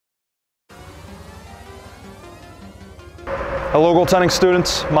Hello goaltending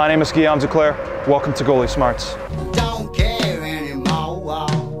students, my name is Guillaume Duclair. Welcome to Goalie Smarts. Don't care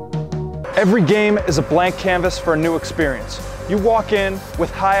anymore. Every game is a blank canvas for a new experience. You walk in with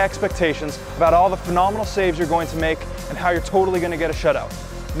high expectations about all the phenomenal saves you're going to make and how you're totally going to get a shutout.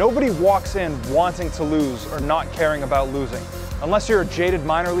 Nobody walks in wanting to lose or not caring about losing. Unless you're a jaded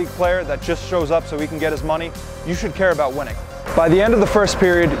minor league player that just shows up so he can get his money, you should care about winning. By the end of the first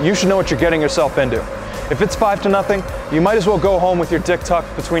period, you should know what you're getting yourself into. If it's 5-0, you might as well go home with your dick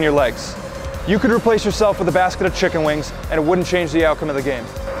tucked between your legs. You could replace yourself with a basket of chicken wings and it wouldn't change the outcome of the game.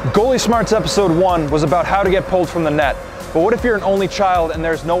 Goalie Smarts episode 1 was about how to get pulled from the net, but what if you're an only child and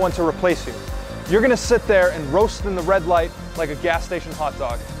there's no one to replace you? You're gonna sit there and roast in the red light like a gas station hot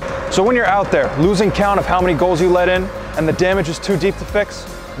dog. So when you're out there, losing count of how many goals you let in and the damage is too deep to fix,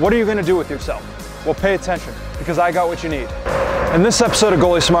 what are you gonna do with yourself? Well, pay attention, because I got what you need. In this episode of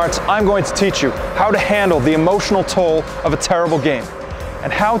Goalie Smarts, I'm going to teach you how to handle the emotional toll of a terrible game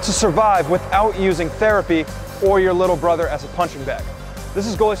and how to survive without using therapy or your little brother as a punching bag. This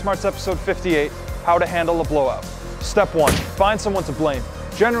is Goalie Smarts episode 58, how to handle a blowout. Step 1, find someone to blame.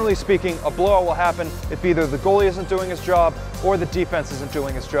 Generally speaking, a blowout will happen if either the goalie isn't doing his job or the defense isn't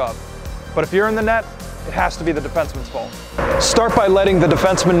doing his job. But if you're in the net, it has to be the defenseman's fault. Start by letting the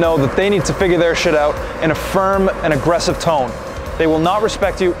defenseman know that they need to figure their shit out in a firm and aggressive tone. They will not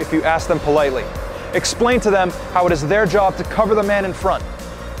respect you if you ask them politely. Explain to them how it is their job to cover the man in front,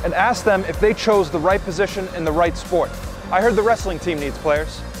 and ask them if they chose the right position in the right sport. I heard the wrestling team needs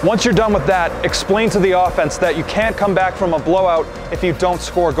players. Once you're done with that, explain to the offense that you can't come back from a blowout if you don't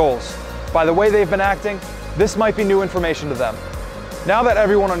score goals. By the way they've been acting, this might be new information to them. Now that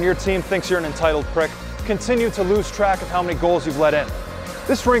everyone on your team thinks you're an entitled prick, continue to lose track of how many goals you've let in.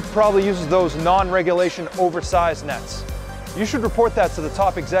 This rink probably uses those non-regulation oversized nets. You should report that to the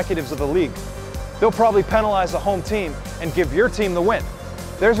top executives of the league. They'll probably penalize the home team and give your team the win.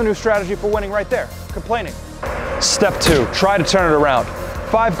 There's a new strategy for winning right there, complaining. Step 2, try to turn it around.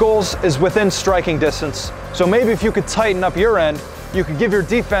 5 goals is within striking distance, so maybe if you could tighten up your end, you could give your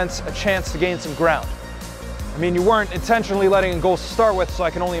defense a chance to gain some ground. I mean, you weren't intentionally letting in goals to start with, so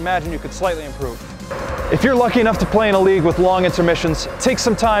I can only imagine you could slightly improve. If you're lucky enough to play in a league with long intermissions, take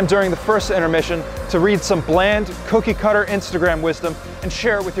some time during the first intermission to read some bland, cookie-cutter Instagram wisdom and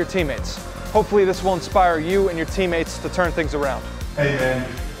share it with your teammates. Hopefully this will inspire you and your teammates to turn things around. Hey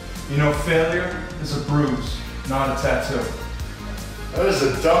man, you know failure is a bruise, not a tattoo. That is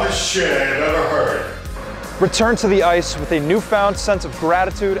the dumbest shit I've ever heard. Return to the ice with a newfound sense of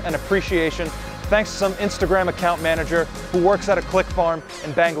gratitude and appreciation thanks to some Instagram account manager who works at a click farm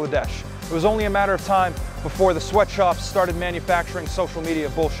in Bangladesh. It was only a matter of time before the sweatshops started manufacturing social media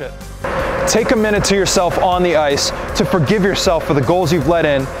bullshit. Take a minute to yourself on the ice to forgive yourself for the goals you've let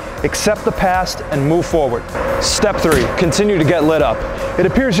in, accept the past, and move forward. Step 3, continue to get lit up. It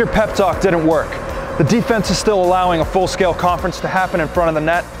appears your pep talk didn't work. The defense is still allowing a full-scale conference to happen in front of the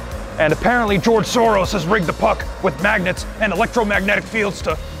net, and apparently George Soros has rigged the puck with magnets and electromagnetic fields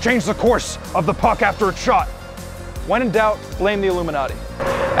to change the course of the puck after it's shot. When in doubt, blame the Illuminati.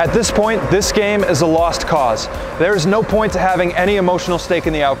 At this point, this game is a lost cause. There is no point to having any emotional stake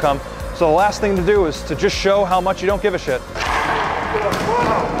in the outcome, so the last thing to do is to just show how much you don't give a shit. Wow,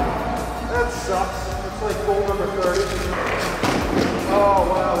 that sucks. It's like goal number 30. Oh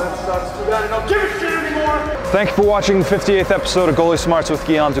wow, that sucks. Too bad I don't give a shit anymore. Thank you for watching the 58th episode of Goalie Smarts with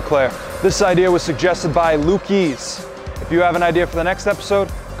Guillaume Duclair. This idea was suggested by Lukeys. If you have an idea for the next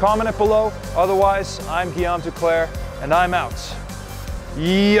episode, comment it below. Otherwise, I'm Guillaume Duclair, and I'm out.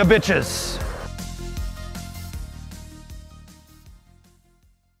 Yeah, bitches.